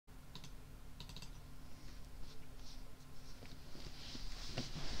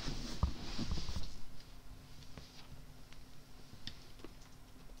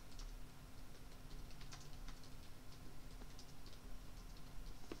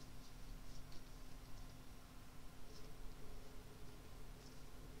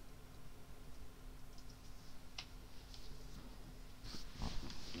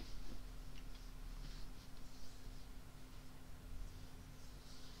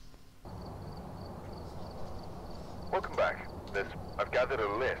welcome back. I've gathered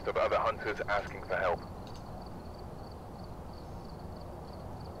a list of other hunters asking for help.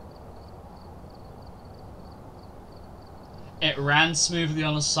 It ran smoothly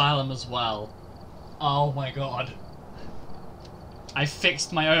on Asylum as well. Oh my god. I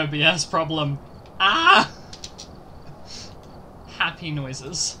fixed my OBS problem. Ah! Happy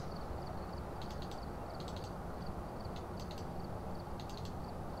noises.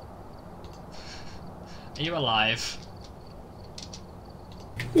 Are you alive?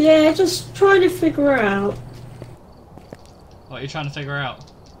 Yeah, just trying to figure out. What are you trying to figure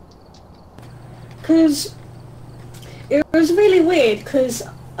out? Because it was really weird, because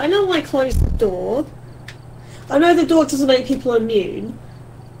I know I closed the door. I know the door doesn't make people immune.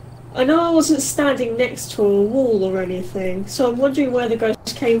 I know I wasn't standing next to a wall or anything, so I'm wondering where the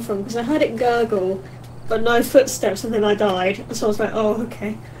ghost came from, because I heard it gurgle, but no footsteps, and then I died. So I was like, oh,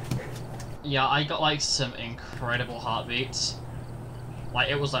 okay. Yeah, I got like some incredible heartbeats. Like,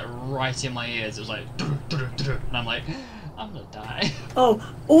 it was like right in my ears. It was like, and I'm like, I'm gonna die. Oh,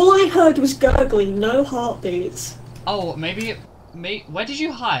 all I heard was gurgling, no heartbeats. Oh, maybe where did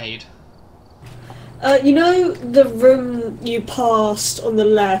you hide? You know the room you passed on the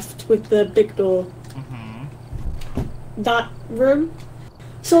left with the big door? Mm-hmm. That room?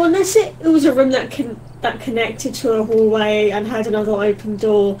 So unless it was a room that connected to a hallway and had another open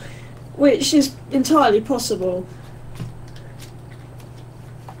door, which is entirely possible.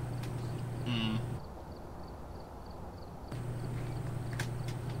 Mm.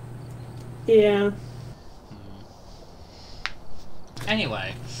 Yeah.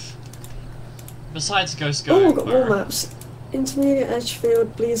 Anyway, besides Ghost Oh, Going we've got more maps. Intermediate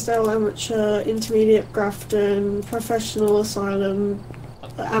Edgefield, Bleasdale, Amateur, Intermediate Grafton, Professional Asylum,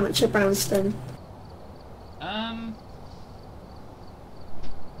 Amateur Branston.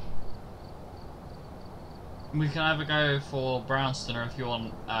 We can either go for Brownston, or if you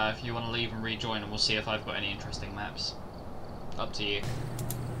want to leave and rejoin, and we'll see if I've got any interesting maps. Up to you.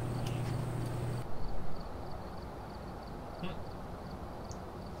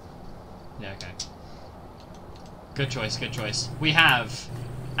 Yeah, okay. Good choice, good choice. We have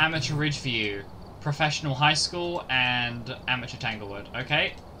Amateur Ridgeview, Professional High School, and Amateur Tanglewood,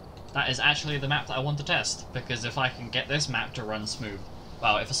 okay? That is actually the map that I want to test, because if I can get this map to run smooth,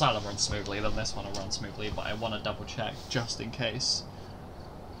 well, if Asylum runs smoothly, then this one will run smoothly, but I want to double check, just in case.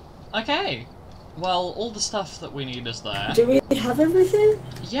 Okay, well, all the stuff that we need is there. Do we have everything?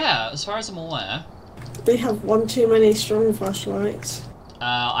 Yeah, as far as I'm aware. We have one too many strong flashlights.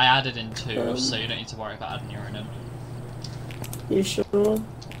 I added in 2, so you don't need to worry about adding your own in. You sure?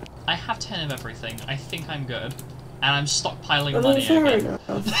 I have 10 of everything. I think I'm good. And I'm stockpiling Oh, money fair again.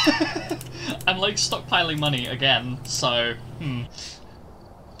 enough. I'm like stockpiling money again, so You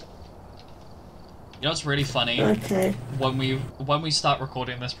know what's really funny? Okay. When we start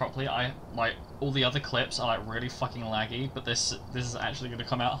recording this properly, I like all the other clips are like really fucking laggy, but this is actually gonna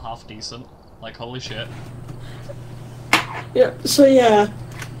come out half decent. Like, holy shit. Yeah, so yeah.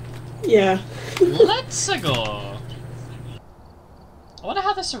 Yeah. Let's go! I wonder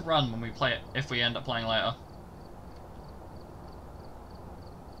how this will run when we play it, if we end up playing later.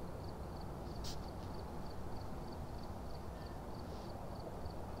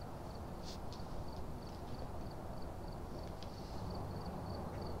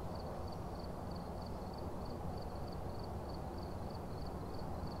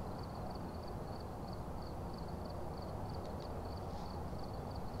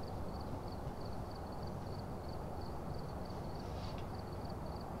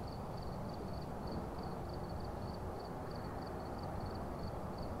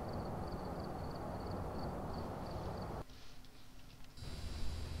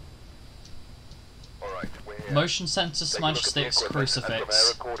 Motion sensor, smudge sticks,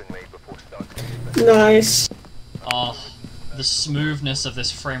 crucifix. Nice. Oh, the smoothness of this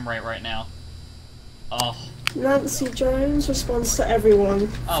frame rate right now. Oh. Nancy Jones responds to everyone.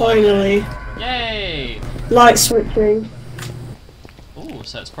 Oh, finally. Okay. Yay! Light switching. Ooh,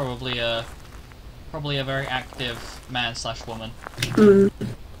 so it's probably a very active man / woman.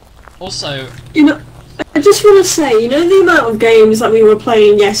 Also, you know, I just want to say, you know the amount of games that we were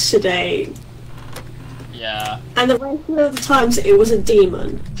playing yesterday? Yeah. And the ratio of the times it was a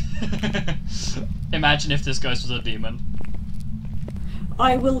demon. Imagine if this ghost was a demon.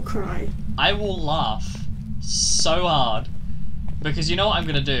 I will cry. I will laugh so hard. Because you know what I'm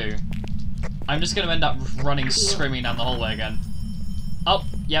gonna do? I'm just gonna end up running screaming down the hallway again. Oh,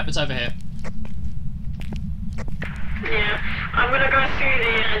 yep, it's over here. Yeah, I'm gonna go through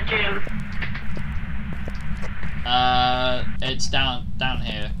the gym. It's down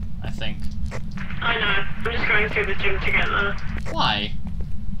here. I think. I know. I'm just going through the gym to get there. Why?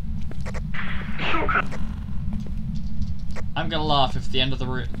 Shortcut. I'm gonna laugh if the end of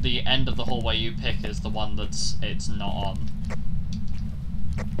the hallway you pick is the one it's not on.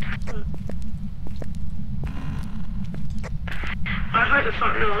 I hope the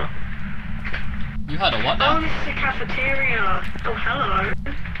fuck not. You heard a what now? Oh, this is a cafeteria. Oh, hello.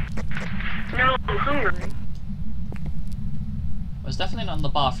 No, I'm hungry. It was definitely not in the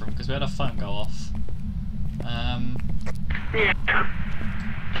bathroom because we had a phone go off. Yeah.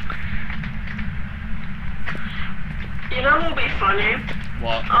 You know what'll be funny?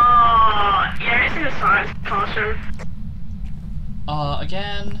 What? Yeah, it's in the science classroom.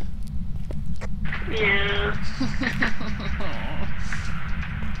 Again? Yeah.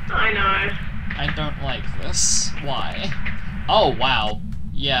 I know. I don't like this. Why? Oh, wow.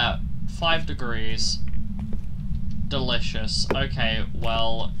 Yeah, 5 degrees. Delicious. Okay,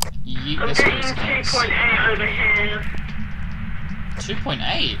 well, yeet I'm this getting goose 2.8 over here.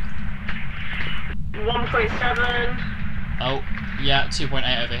 2.8? 1.7. Oh, yeah,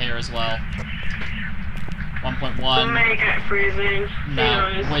 2.8 over here as well. 1.1. We may get freezing.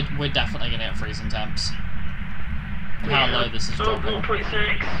 No, we're definitely gonna get freezing temps. How low this is dropping.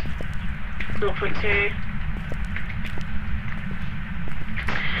 0.6. 0.2.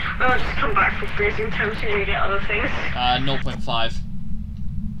 I'll just come back for freezing temps and you get other things. 0.5.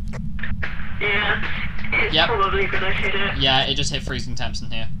 Yeah, it's Yep. probably gonna hit it. Yeah, it just hit freezing temps in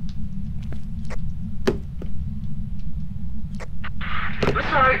here.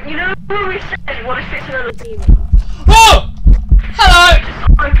 So, you know when we said, what if it's another demon? Whoa! Hello!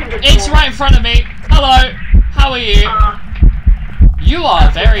 Open the It's door. right in front of me! Hello! How are you? You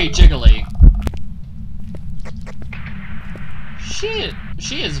are very jiggly.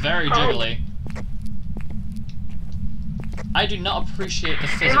 She is very jiggly. I do not appreciate the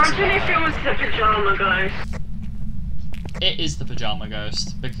physics of Imagine if it her. was the pajama ghost. It is the pajama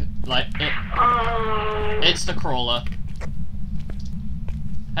ghost. Oh. It's the crawler.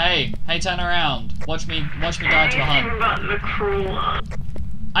 Hey, turn around. Watch me die to a hunt. Anything but the crawler.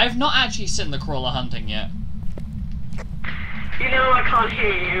 I've not actually seen the crawler hunting yet. You know I can't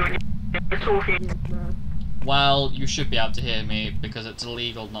hear you when you're talking. Well, you should be able to hear me, because it's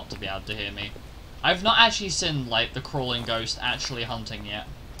illegal not to be able to hear me. I've not actually seen, like, the crawling ghost actually hunting yet.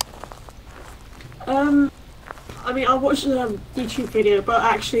 I mean, I watched a YouTube video, but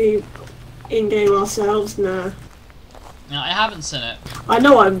actually in-game ourselves, no. Now, I haven't seen it. I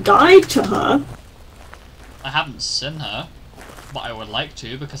know I've died to her. I haven't seen her, but I would like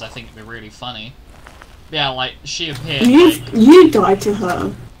to, because I think it'd be really funny. Yeah, like, she appeared, You died to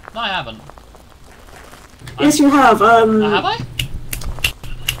her. No, I haven't. Yes, you have. Have I?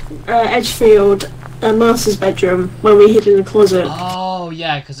 Edgefield, Master's bedroom, when we hid in the closet. Oh,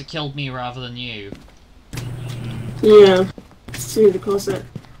 yeah, because it killed me rather than you. Yeah, through the closet.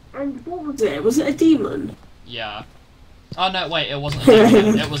 And what was it? Was it a demon? Yeah. Oh, no, wait, it wasn't a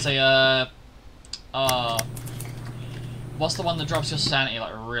demon. It was a, what's the one that drops your sanity,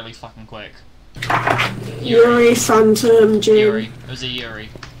 like, really fucking quick? Yuri, Phantom, Jin. Yuri. It was a Yuri.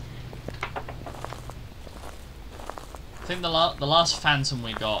 I think the last Phantom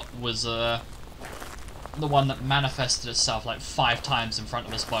we got was, the one that manifested itself, like, 5 times in front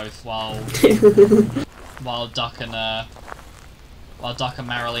of us both, while Duck and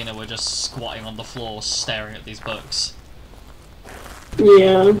Marilena were just squatting on the floor, staring at these books.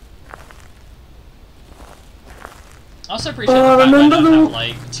 Yeah. I also appreciate the fact that I don't have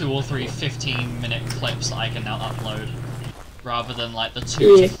like 2 or 3 15-minute clips that I can now upload, rather than like the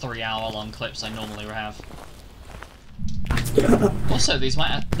 2 to 3 hour long clips I normally have. Also, these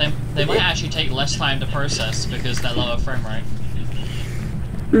might they might actually take less time to process because they're lower frame rate.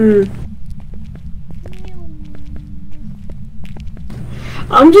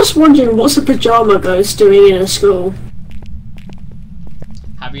 I'm just wondering, what's a pajama ghost doing in a school?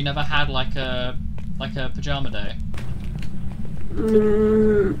 Have you never had like a pajama day?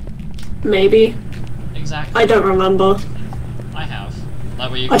 Maybe. Exactly. I don't remember. I have. Like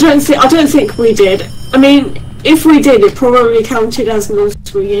where you I don't think we did. I mean, if we did, it probably counted as a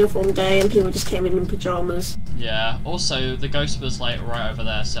school uniform day, and people just came in pajamas. Yeah. Also, the ghost was like right over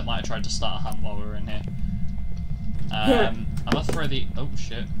there, so it might have tried to start a hunt while we were in here. Yeah. I'm gonna throw the. Oh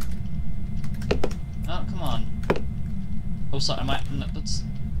shit. Oh come on. Also, I might. No, that's.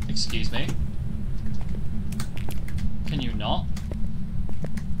 Excuse me. Can you not?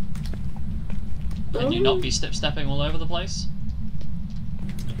 Can you not be stepping all over the place?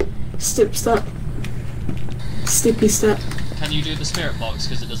 Step. Stippy step. Can you do the spirit box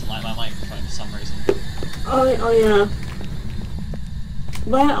because it doesn't like my microphone for some reason? Oh yeah.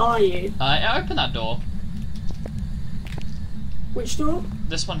 Where are you? Open that door. Which door?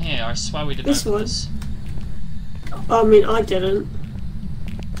 This one here. I swear we didn't This open one? this. I mean, I didn't.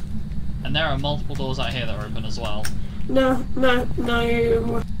 And there are multiple doors out here that are open as well. No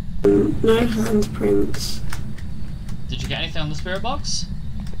handprints. Did you get anything on the spirit box?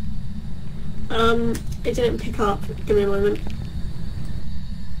 It didn't pick up. Give me a moment.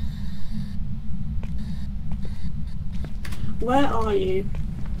 Where are you?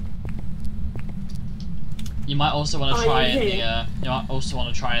 You might also want to Are try you in here? the. You might also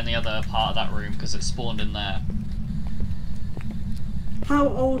want to try in the other part of that room because it spawned in there. How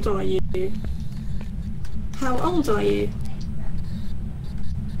old are you? How old are you?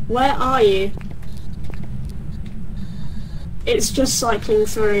 Where are you? It's just cycling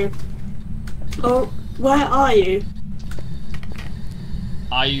through. Oh, where are you?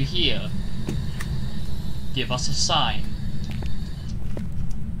 Are you here? Give us a sign.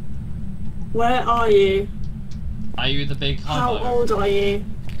 Where are you? Are you the big How homo? old are you?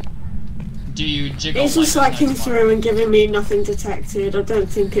 Do you jiggle It's like just there's no cycling tomorrow? through and giving me nothing detected. I don't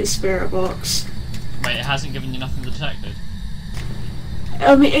think it's spirit box. Wait, it hasn't given you nothing detected?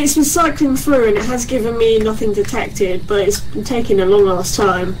 I mean, it's been cycling through and it has given me nothing detected, but it's been taking a long ass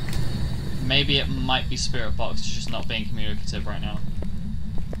time. Maybe it might be spirit box, it's just not being communicative right now.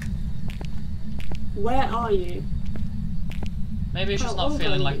 Where are you? Maybe it's just How not old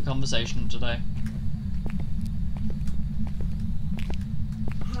feeling are like a you? conversation today.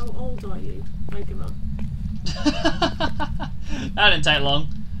 How old are you? Wake him up. That didn't take long.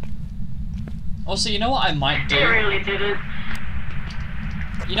 Also, you know what I might do? It really didn't.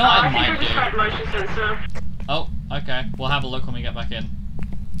 You know what I I think might I just tried do? motion sensor. Oh, okay. We'll have a look when we get back in.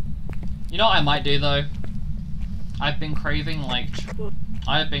 You know what I might do though? I've been craving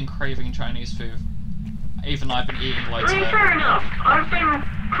Chinese food. Even though I've been eating I loads of mean, it. fair enough. I've been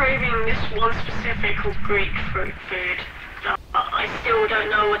craving this one specific Greek food that I still don't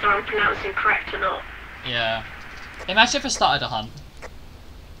know whether I'm pronouncing correct or not. Yeah. Imagine if I started a hunt.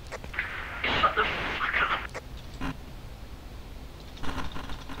 Shut the fuck up.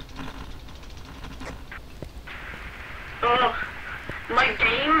 Oh, my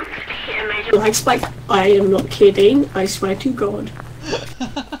game hit a major lag spike. I am not kidding. I swear to God.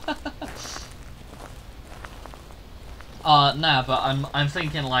 Nah, but I'm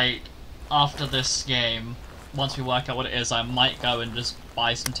thinking like after this game, once we work out what it is, I might go and just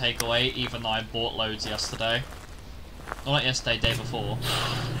buy some takeaway, even though I bought loads yesterday. Well, not yesterday, day before.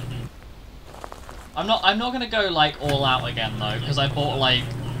 I'm not gonna go like all out again though, because I bought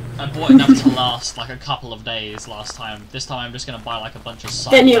enough to last like a couple of days last time. This time I'm just gonna buy like a bunch of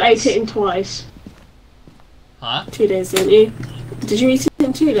side Then you bits. ate it in twice. Huh? 2 days, didn't you? Did you eat it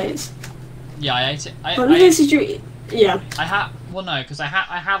in 2 days? Yeah, I ate it. How many days did you eat? Yeah. I had no, because I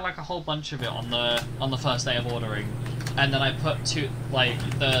had like a whole bunch of it on the first day of ordering, and then I put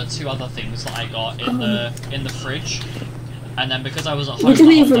the two other things that I got in the fridge, and then because I was at home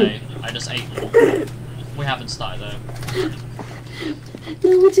the whole day, I just ate them. We haven't started though.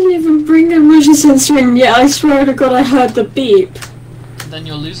 No, we didn't even bring the motion sensor in yet. I swear to God, I heard the beep. Then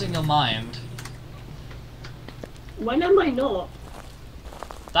you're losing your mind. When am I not?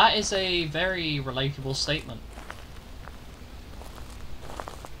 That is a very relatable statement.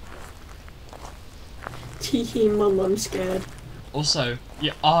 Tiki mum, I'm scared. Also,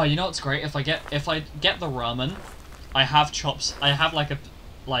 yeah. Oh, you know what's great? If I get the ramen, I have chops. I have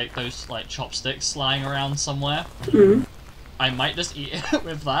those chopsticks lying around somewhere. Mm. I might just eat it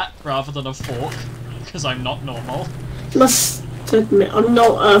with that rather than a fork, because I'm not normal. Must admit, I'm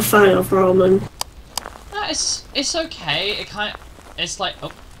not a fan of ramen. It's okay. It's like,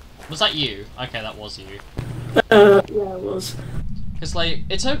 oh, was that you? Okay, that was you. Yeah, it was. It's like,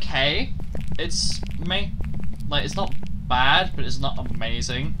 it's okay. It's it's not bad, but it's not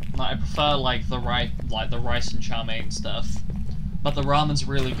amazing. Like, I prefer the rice and chow mein stuff. But the ramen's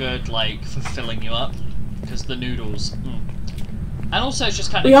really good, for filling you up, because the noodles. And also, it's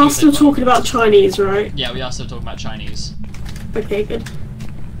just kind of. We are still talking about Chinese, right? Yeah, we are still talking about Chinese. Okay, good.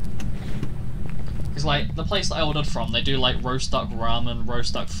 Because the place that I ordered from, they do roast duck ramen,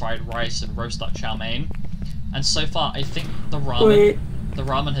 roast duck fried rice, and roast duck chow mein. And so far, I think the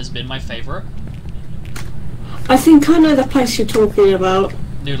ramen has been my favorite. I think I know the place you're talking about.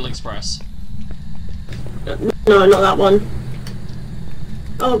 Noodle Express. No, not that one.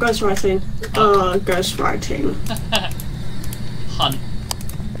 Oh, ghostwriting. Oh, ghostwriting. Hunt.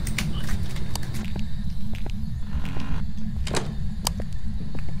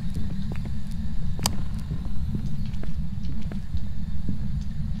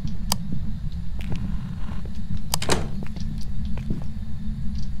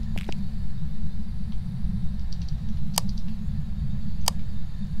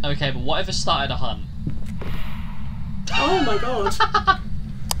 Okay, but what if it started a hunt? Oh my god.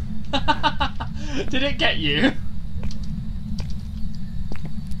 Did it get you?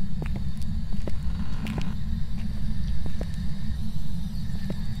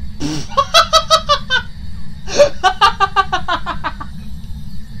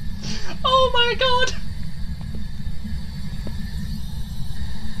 Oh my god!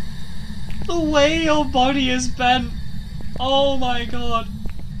 The way your body is bent. Oh my god.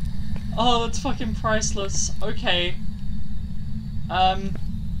 Oh, that's fucking priceless. Okay.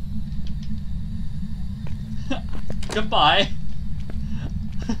 Goodbye.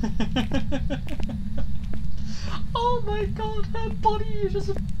 Oh my god, her body is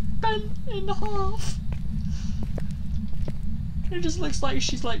just bent in half. It just looks like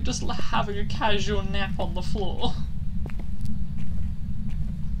she's like just having a casual nap on the floor.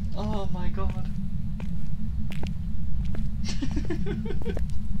 Oh my god.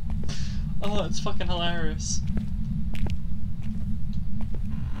 Oh, it's fucking hilarious.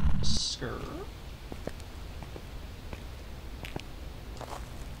 Skrr.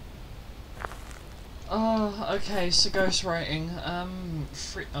 Oh, okay, so ghost writing.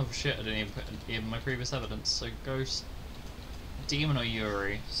 Oh shit, I didn't even put in my previous evidence. So ghost, demon or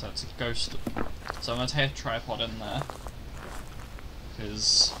Yuri. So it's a ghost. So I'm gonna take a tripod in there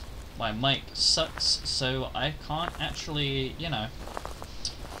because my mic sucks. So I can't actually, you know,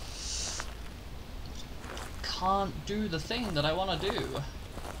 can't do the thing that I want to do,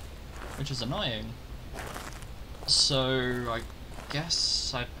 which is annoying. So I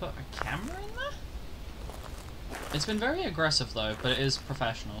guess I put a camera in there? It's been very aggressive though, but it is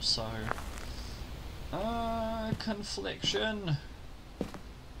professional, so... confliction.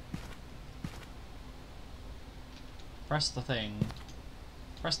 Press the thing.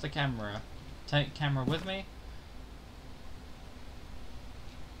 Press the camera. Take camera with me.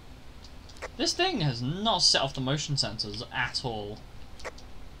 This thing has not set off the motion sensors at all.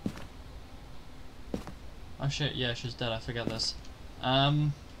 Oh shit, yeah, she's dead, I forget this.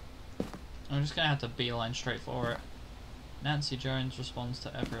 I'm just gonna have to beeline straight for it. Nancy Jones responds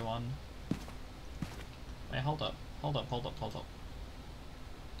to everyone. Wait, hold up. Hold up, hold up, hold up.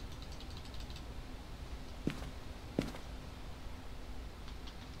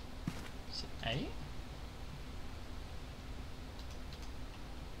 Is it A?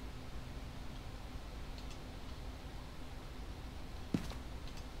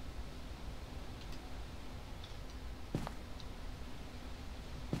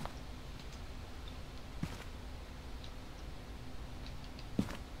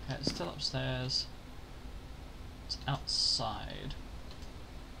 It's still upstairs. It's outside.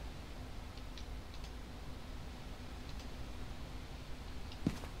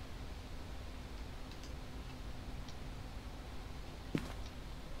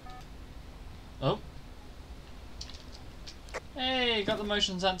 Oh. Hey, got the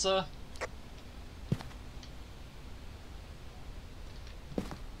motion sensor.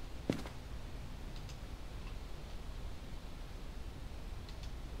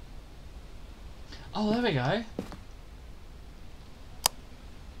 Oh, there we go.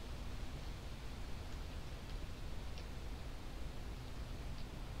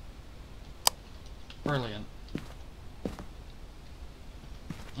 Brilliant.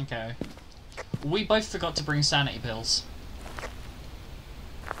 Okay. We both forgot to bring sanity pills.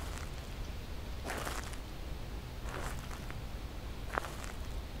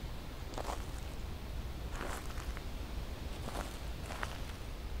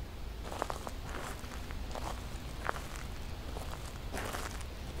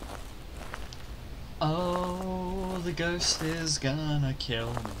 Oh, the ghost is gonna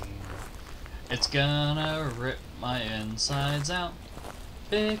kill me. It's gonna rip my insides out.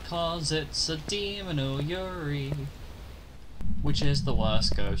 Because it's a demon or Yuri. Which is the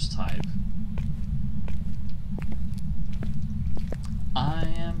worst ghost type. I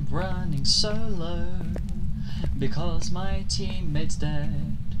am running solo. Because my teammate's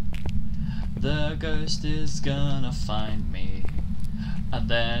dead. The ghost is gonna find me. And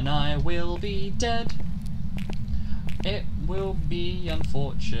then I will be dead. It will be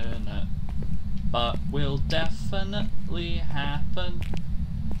unfortunate, but will definitely happen.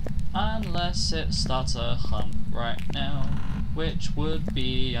 Unless it starts a hunt right now, which would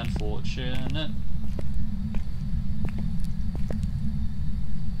be unfortunate.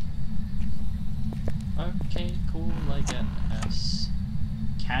 Okay, cool, I get this.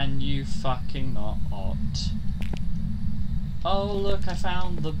 Can you fucking not? Oh look, I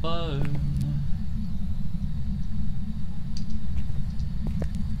found the bone.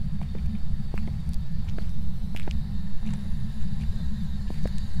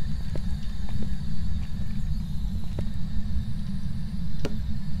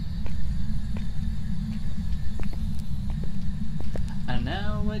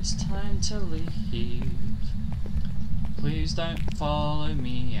 now it's time to leave. Please don't follow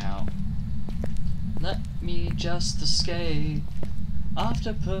me out. Let me just escape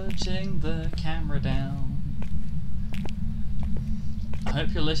after putting the camera down. I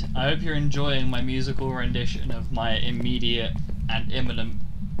hope you're enjoying my musical rendition of my immediate and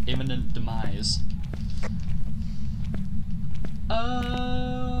imminent demise.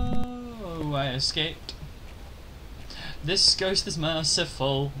 Oh, I escaped. This ghost is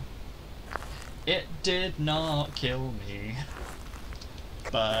merciful. It did not kill me,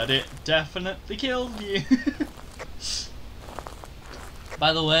 but it definitely killed you.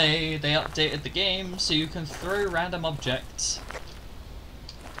 By the way, they updated the game so you can throw random objects.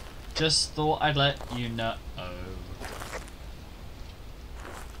 Just thought I'd let you know.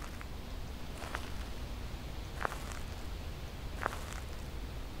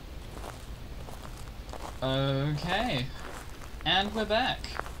 Okay, and we're back.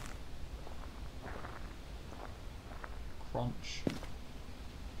 Crunch.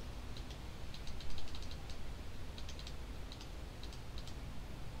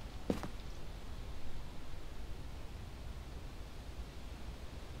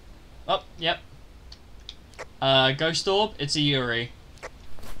 Oh, yep. Ghost orb, it's a Yuri.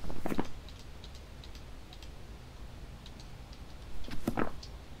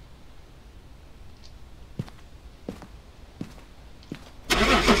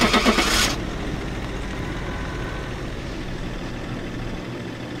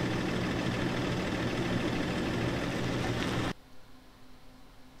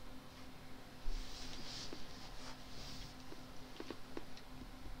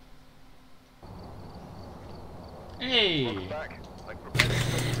 Hey!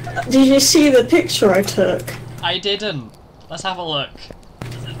 Did you see the picture I took? I didn't. Let's have a look.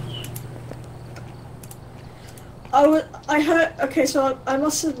 I heard. Okay, so I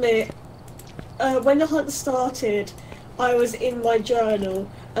must admit, when the hunt started, I was in my journal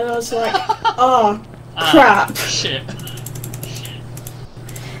and I was like, crap. Shit.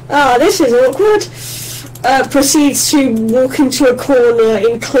 This is awkward. Proceeds to walk into a corner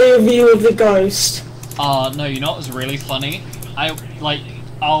in clear view of the ghost. No, you know what was really funny? I don't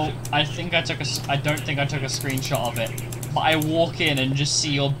think I took a screenshot of it, but I walk in and just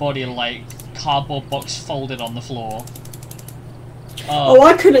see your body like cardboard box folded on the floor. Oh,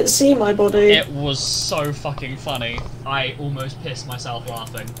 I couldn't see my body. It was so fucking funny. I almost pissed myself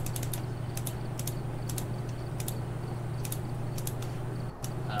laughing.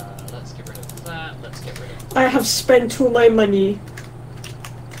 Let's get rid of that. Let's get rid of that. I have spent all my money.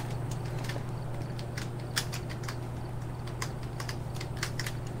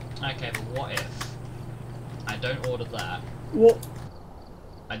 Okay, but what if I don't order that? What?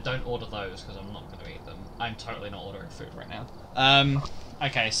 I don't order those because I'm not going to eat them. I'm totally not ordering food right now.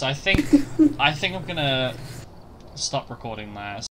 Okay, so I think I'm gonna stop recording there.